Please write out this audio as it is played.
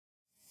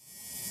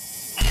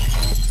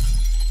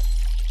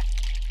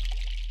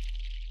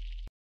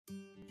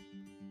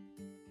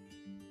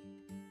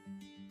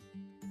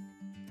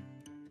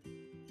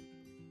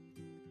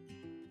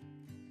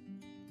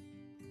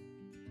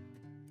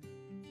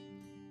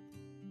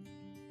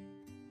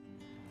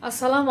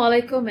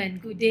Assalamualaikum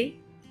and good day.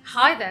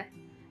 Hi there.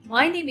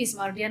 My name is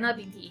Mardiana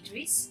binti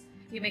Idris.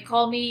 You may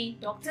call me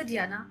Dr.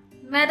 Diana,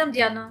 Madam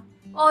Diana,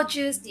 or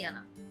just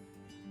Diana.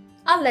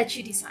 I'll let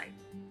you decide.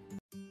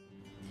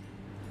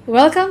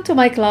 Welcome to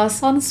my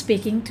class on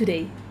speaking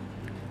today.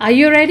 Are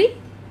you ready?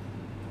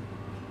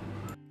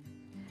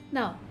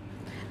 Now,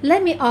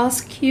 let me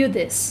ask you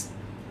this.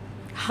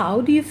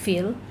 How do you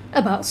feel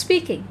about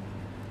speaking?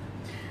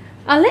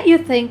 I'll let you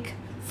think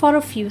for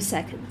a few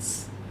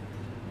seconds.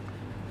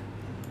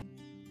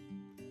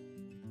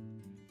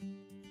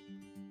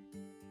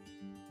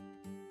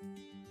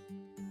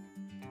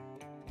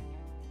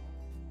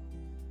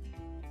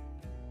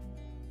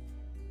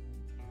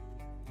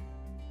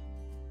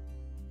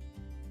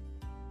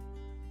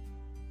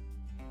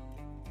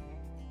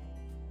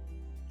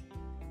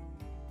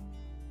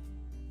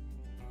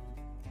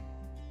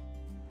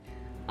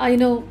 I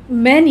know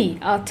many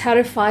are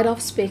terrified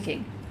of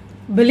speaking.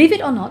 Believe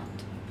it or not,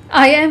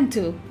 I am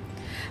too.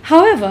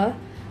 However,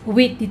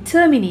 with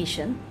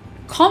determination,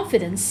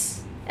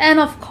 confidence, and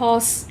of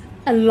course,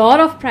 a lot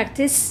of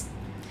practice,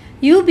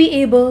 you'll be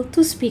able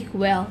to speak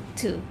well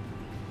too.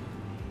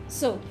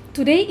 So,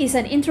 today is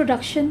an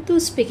introduction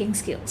to speaking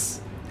skills.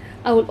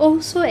 I will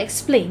also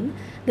explain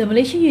the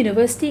Malaysian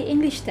University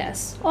English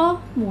Test, or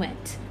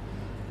MUET,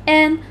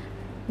 and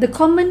the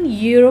Common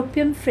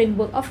European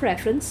Framework of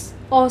Reference,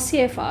 or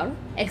CFR,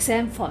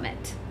 exam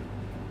format.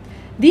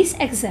 This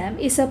exam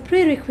is a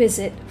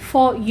prerequisite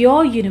for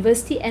your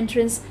university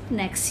entrance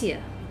next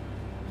year.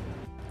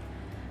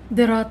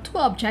 There are two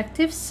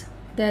objectives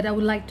that I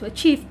would like to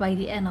achieve by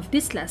the end of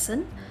this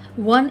lesson.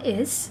 One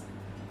is,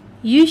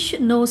 you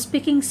should know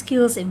speaking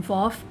skills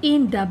involved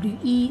in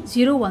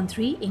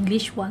WE013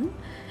 English 1,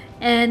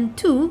 and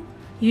 2,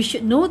 you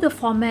should know the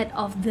format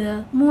of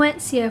the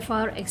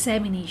MUET-CEFR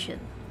examination.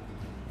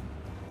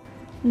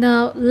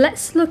 Now,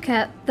 let's look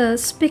at the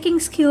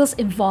speaking skills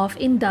involved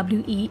in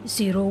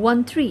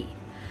WE013.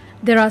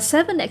 There are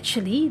 7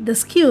 actually, the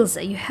skills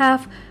that you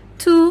have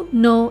to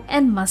know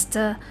and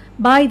master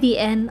by the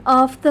end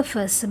of the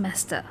first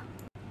semester.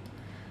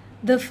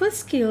 The first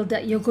skill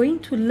that you're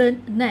going to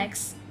learn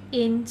next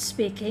in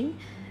speaking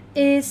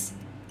is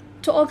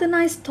to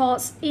organize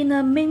thoughts in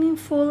a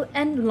meaningful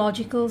and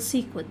logical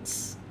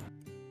sequence.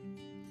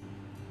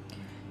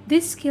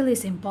 This skill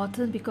is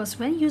important because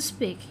when you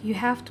speak, you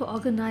have to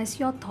organize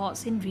your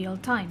thoughts in real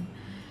time.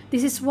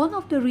 This is one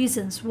of the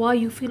reasons why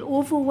you feel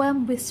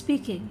overwhelmed with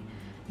speaking,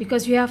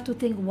 because you have to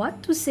think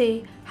what to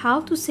say,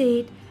 how to say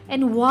it,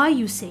 and why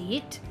you say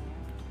it,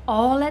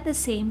 all at the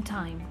same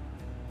time.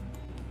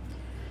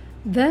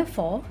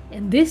 Therefore,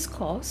 in this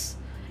course,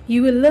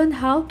 you will learn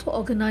how to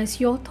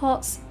organize your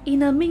thoughts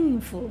in a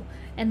meaningful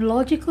and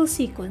logical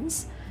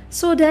sequence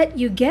so that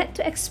you get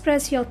to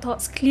express your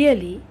thoughts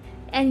clearly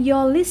and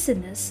your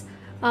listeners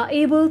are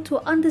able to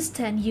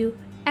understand you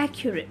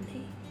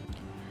accurately.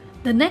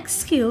 The next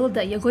skill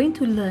that you're going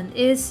to learn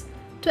is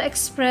to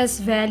express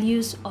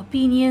values,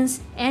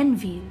 opinions, and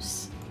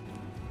views.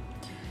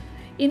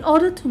 In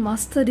order to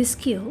master this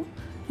skill,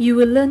 you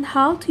will learn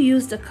how to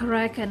use the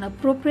correct and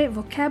appropriate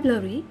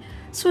vocabulary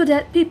so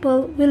that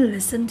people will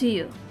listen to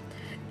you.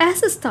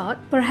 As a start,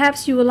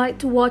 perhaps you would like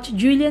to watch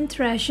Julian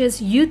Treasure's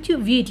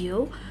YouTube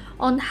video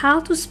on how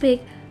to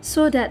speak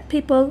so that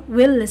people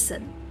will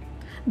listen.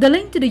 The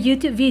link to the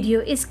YouTube video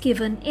is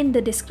given in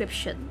the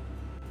description.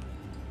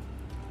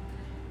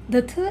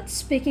 The third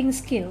speaking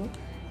skill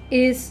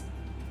is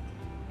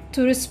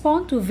to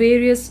respond to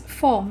various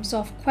forms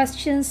of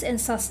questions and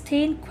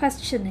sustain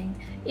questioning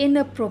in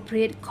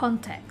appropriate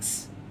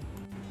contexts.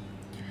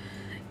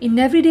 In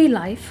everyday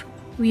life,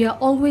 we are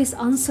always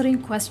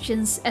answering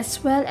questions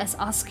as well as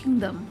asking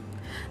them.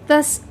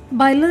 Thus,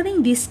 by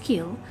learning this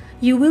skill,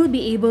 you will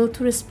be able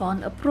to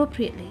respond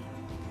appropriately.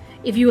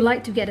 If you would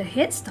like to get a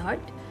head start,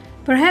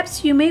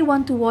 perhaps you may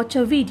want to watch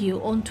a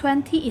video on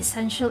 20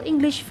 essential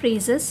English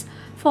phrases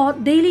for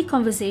daily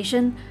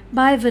conversation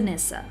by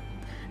Vanessa.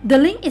 The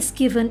link is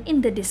given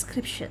in the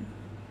description.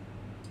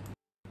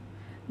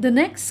 The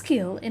next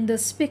skill in the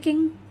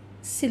speaking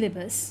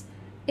syllabus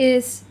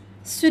is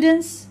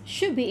students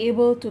should be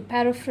able to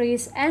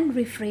paraphrase and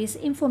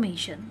rephrase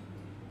information.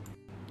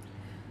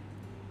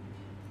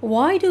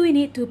 Why do we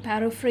need to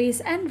paraphrase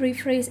and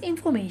rephrase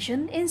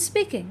information in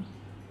speaking?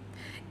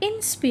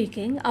 In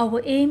speaking,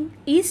 our aim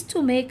is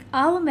to make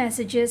our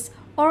messages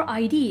or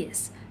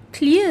ideas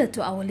clear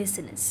to our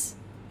listeners.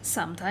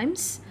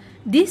 Sometimes,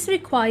 this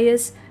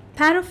requires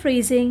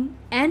paraphrasing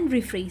and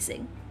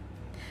rephrasing.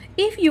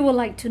 If you would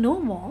like to know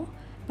more,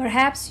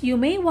 perhaps you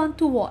may want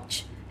to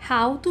watch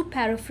How to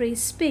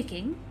Paraphrase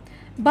Speaking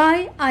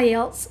by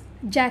IELTS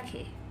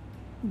Jackie.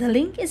 The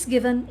link is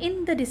given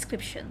in the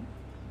description.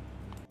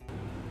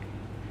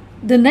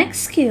 The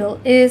next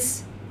skill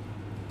is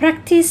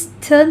practice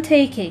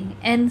turn-taking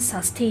and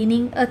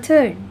sustaining a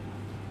turn.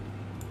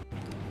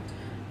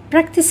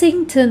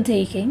 Practicing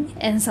turn-taking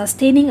and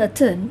sustaining a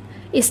turn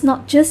is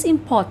not just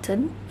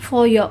important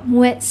for your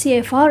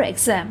MUET-CEFR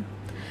exam.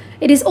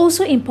 It is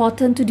also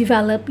important to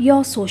develop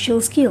your social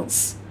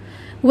skills.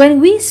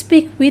 When we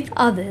speak with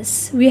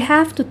others, we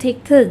have to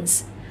take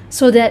turns.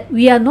 so that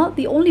we are not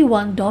the only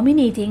one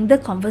dominating the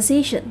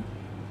conversation.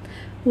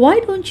 Why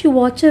don't you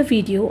watch a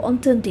video on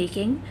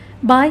turn-taking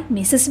by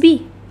Mrs.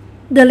 B?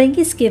 The link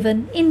is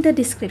given in the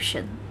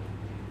description.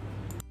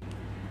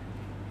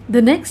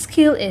 The next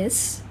skill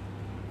is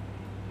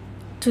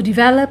to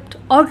develop,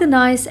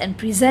 organize, and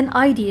present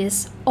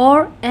ideas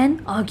or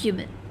an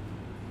argument.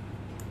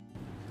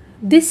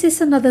 This is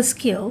another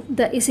skill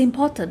that is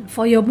important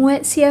for your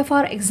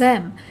MUET-CEFR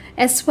exam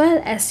as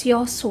well as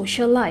your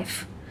social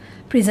life.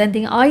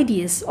 Presenting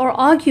ideas or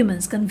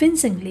arguments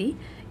convincingly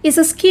is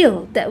a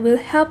skill that will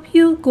help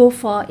you go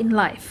far in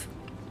life.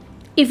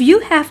 If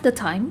you have the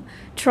time,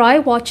 try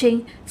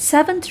watching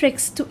 7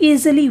 Tricks to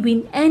Easily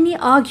Win Any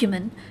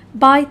Argument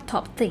by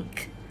Top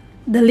Think.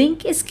 The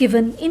link is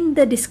given in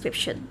the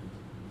description.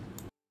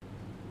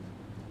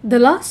 The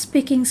last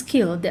speaking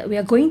skill that we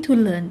are going to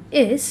learn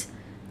is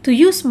to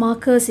use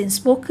markers in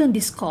spoken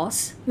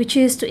discourse, which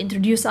is to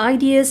introduce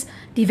ideas,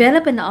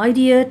 develop an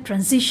idea,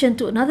 transition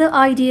to another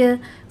idea,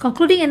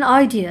 concluding an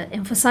idea,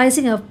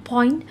 emphasizing a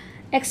point,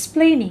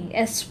 explaining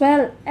as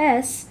well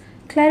as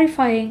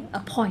clarifying a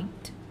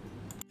point.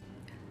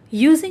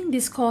 Using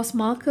discourse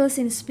markers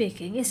in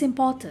speaking is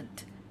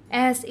important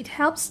as it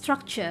helps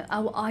structure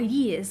our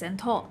ideas and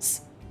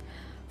thoughts.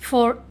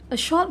 For a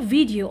short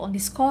video on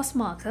discourse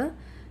marker,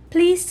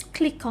 please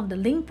click on the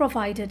link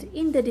provided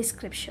in the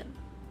description.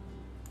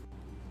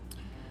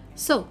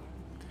 So,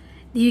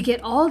 do you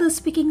get all the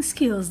speaking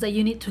skills that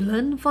you need to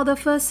learn for the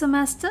first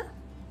semester?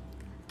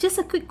 Just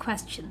a quick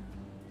question.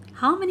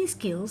 How many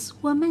skills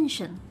were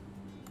mentioned?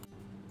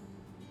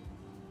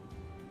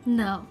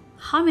 Now,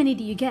 how many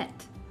did you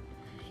get?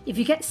 If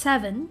you get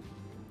 7,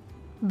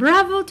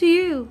 bravo to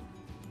you!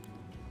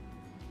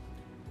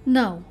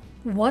 Now,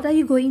 what are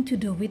you going to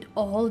do with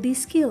all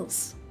these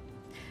skills?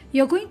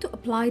 You're going to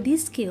apply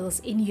these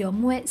skills in your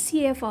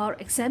MUET-CEFR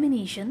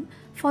examination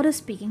for the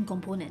speaking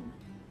component.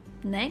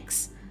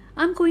 Next,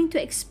 I'm going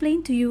to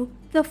explain to you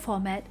the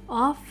format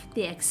of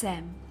the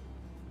exam.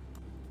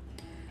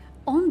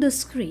 On the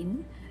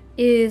screen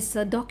is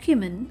a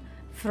document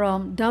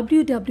from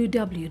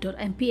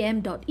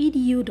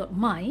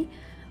www.mpm.edu.my,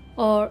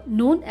 or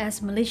known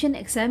as Malaysian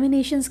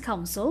Examinations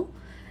Council,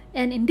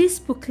 and in this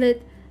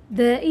booklet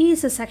there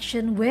is a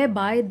section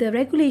whereby the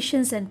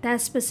regulations and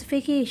test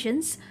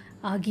specifications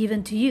are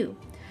given to you.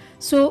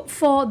 So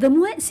for the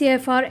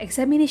MUET-CEFR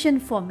examination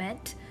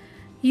format,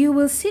 you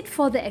will sit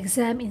for the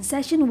exam in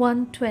Session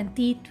 1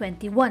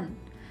 2021.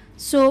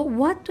 So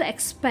what to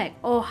expect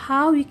or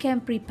how you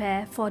can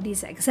prepare for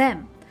this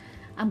exam?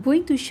 I'm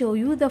going to show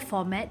you the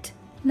format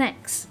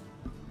next.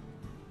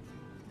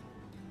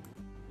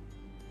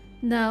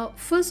 Now,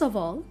 first of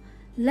all,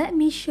 let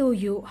me show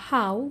you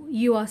how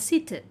you are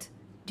seated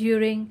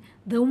during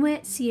the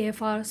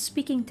MUET-CEFR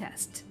speaking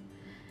test.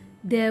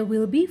 There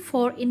will be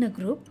 4 in a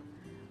group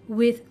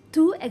with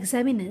 2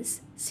 examiners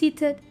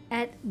seated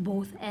at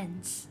both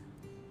ends.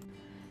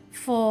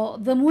 For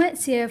the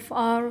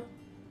MUET-CEFR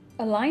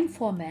aligned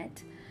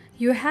format,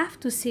 you have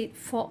to sit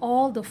for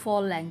all the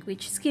 4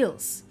 language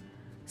skills: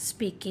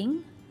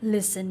 speaking,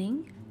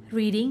 listening,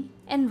 reading,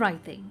 and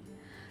writing.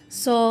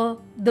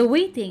 So the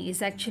weighting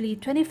is actually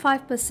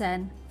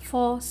 25%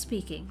 for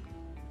speaking.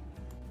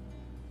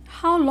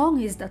 How long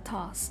is the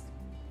task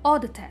or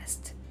the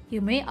test,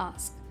 you may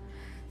ask?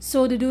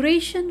 So the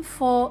duration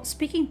for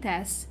speaking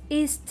test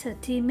is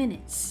 30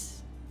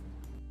 minutes.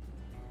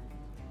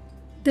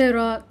 There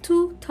are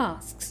 2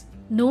 tasks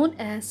known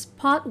as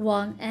Part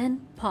 1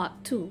 and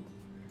Part 2.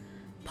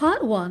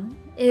 Part 1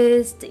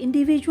 is the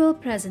individual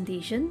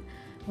presentation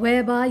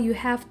whereby you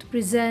have to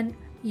present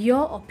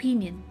your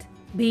opinion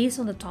based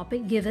on the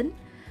topic given,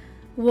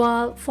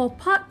 while for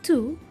Part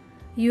 2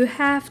 you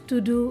have to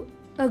do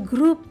a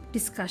group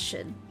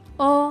discussion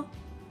or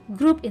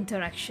group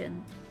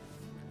interaction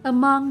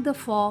among the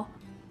 4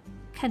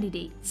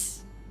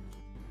 candidates.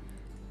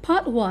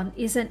 Part 1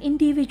 is an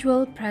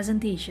individual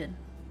presentation.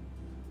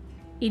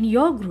 In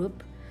your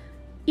group,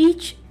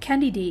 each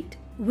candidate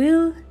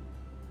will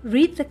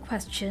read the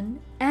question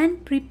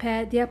and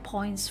prepare their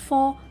points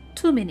for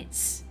 2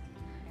 minutes.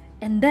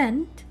 And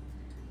then,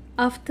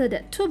 after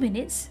that 2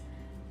 minutes,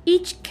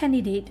 each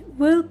candidate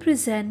will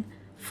present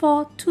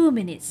for 2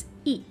 minutes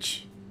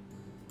each.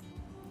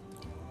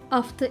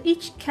 After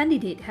each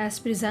candidate has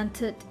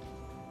presented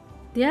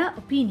their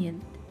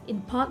opinion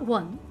in Part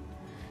 1,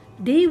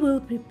 they will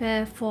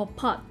prepare for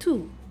Part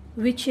 2,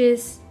 which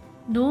is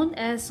known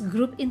as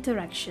group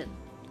interaction.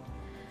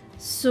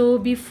 So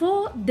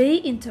before they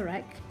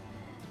interact,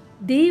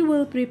 they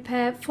will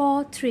prepare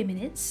for 3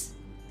 minutes,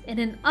 and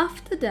then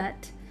after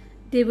that,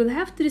 they will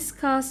have to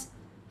discuss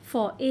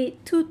for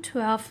 8 to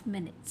 12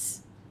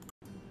 minutes.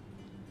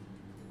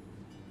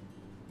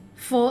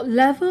 For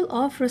level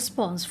of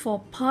response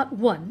for Part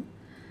 1,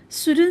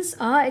 students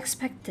are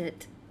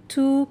expected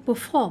to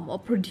perform or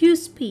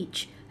produce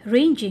speech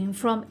ranging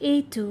from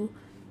A2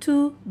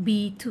 to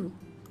B2.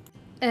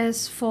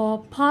 As for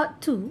Part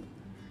 2,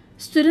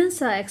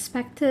 students are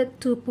expected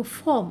to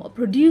perform or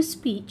produce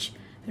speech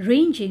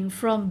ranging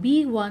from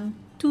B1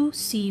 to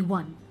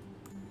C1.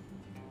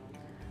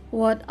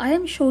 What I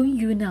am showing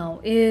you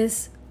now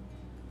is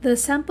the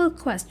sample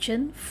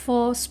question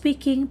for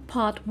speaking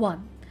part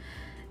 1.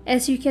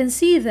 As you can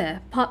see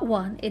there, part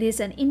 1, it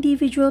is an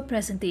individual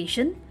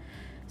presentation.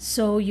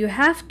 So you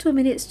have 2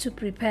 minutes to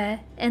prepare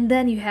and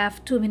then you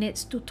have 2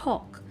 minutes to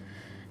talk.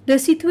 The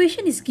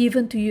situation is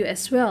given to you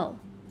as well.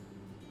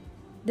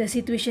 The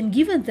situation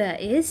given there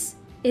is,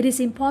 it is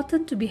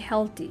important to be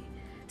healthy.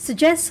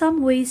 Suggest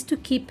some ways to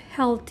keep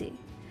healthy.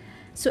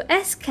 So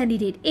as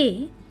candidate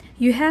A,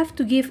 you have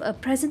to give a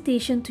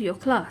presentation to your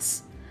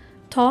class.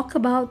 Talk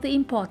about the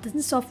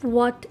importance of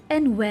what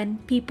and when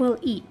people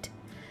eat.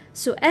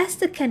 So as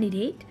the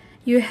candidate,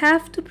 you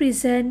have to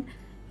present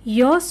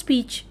your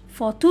speech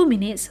for 2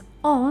 minutes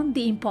on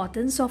the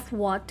importance of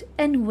what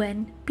and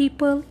when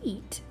people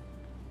eat.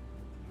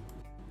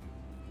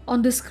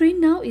 On the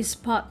screen now is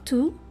part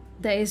 2.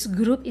 There is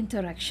group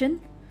interaction.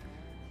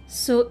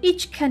 So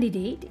each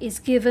candidate is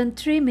given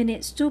 3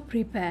 minutes to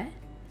prepare.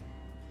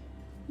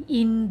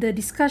 In the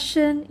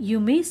discussion, you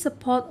may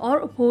support or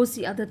oppose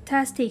the other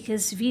test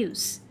takers'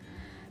 views.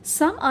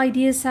 Some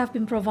ideas have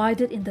been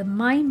provided in the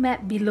mind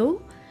map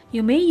below.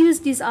 You may use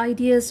these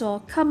ideas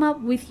or come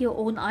up with your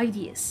own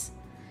ideas.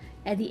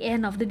 At the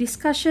end of the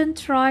discussion,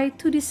 try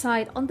to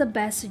decide on the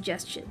best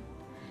suggestion.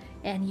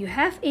 And you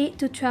have 8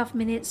 to 12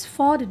 minutes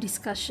for the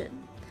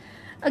discussion.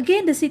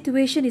 Again, the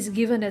situation is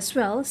given as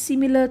well,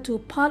 similar to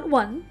part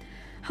 1.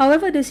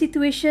 However, the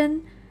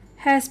situation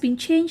has been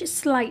changed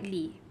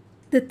slightly.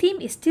 The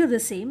theme is still the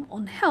same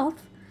on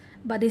health,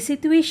 but the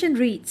situation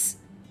reads,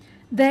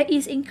 there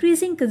is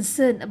increasing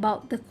concern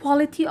about the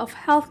quality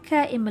of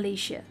healthcare in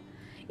Malaysia.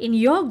 In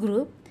your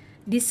group,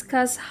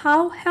 discuss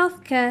how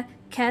healthcare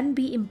can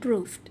be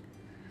improved.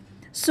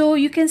 So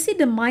you can see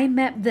the mind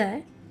map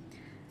there.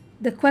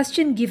 The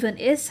question given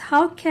is,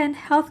 how can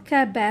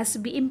healthcare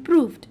best be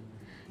improved?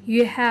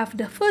 You have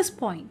the first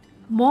point,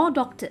 more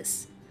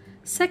doctors.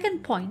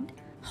 Second point,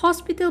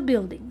 hospital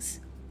buildings.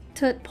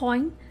 Third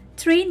point,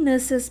 train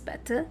nurses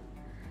better.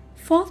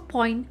 Fourth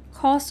point,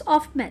 cost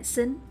of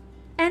medicine.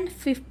 And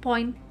fifth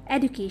point,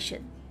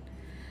 education.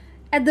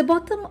 At the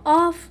bottom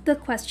of the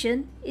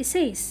question, it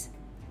says,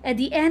 at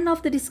the end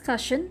of the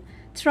discussion,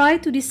 try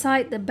to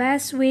decide the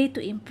best way to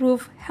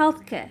improve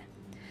healthcare.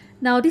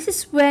 Now, this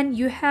is when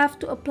you have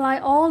to apply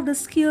all the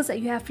skills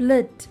that you have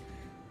learned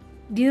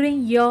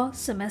during your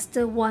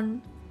semester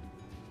 1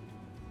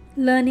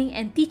 learning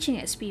and teaching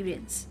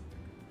experience.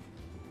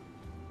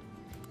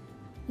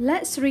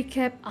 Let's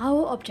recap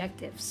our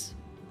objectives.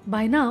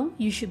 By now,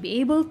 you should be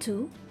able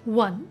to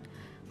 1.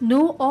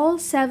 Know all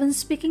 7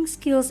 speaking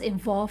skills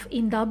involved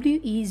in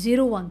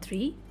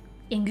WE013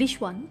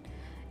 English 1,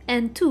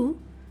 and 2.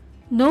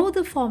 Know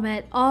the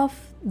format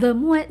of the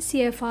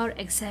MUET-CEFR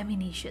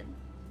examination.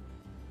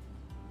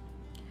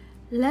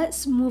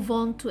 Let's move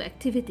on to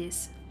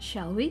activities,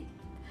 shall we?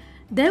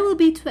 There will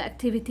be 2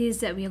 activities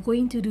that we are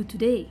going to do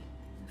today.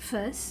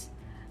 First,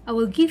 I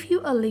will give you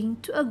a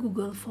link to a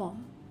Google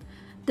form.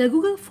 The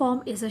Google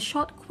form is a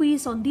short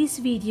quiz on this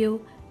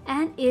video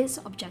and its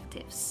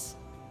objectives.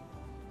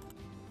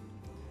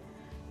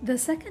 The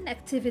second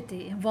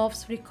activity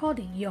involves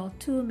recording your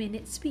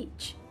 2-minute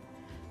speech.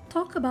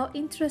 Talk about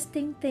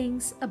interesting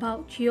things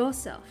about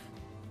yourself,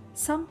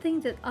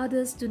 something that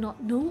others do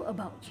not know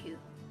about you.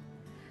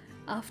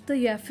 After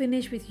you have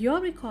finished with your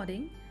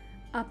recording,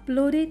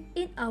 upload it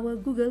in our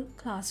Google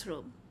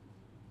Classroom.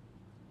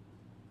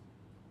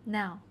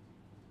 Now,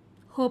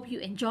 hope you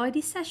enjoy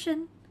this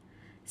session.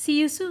 See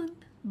you soon.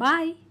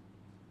 Bye.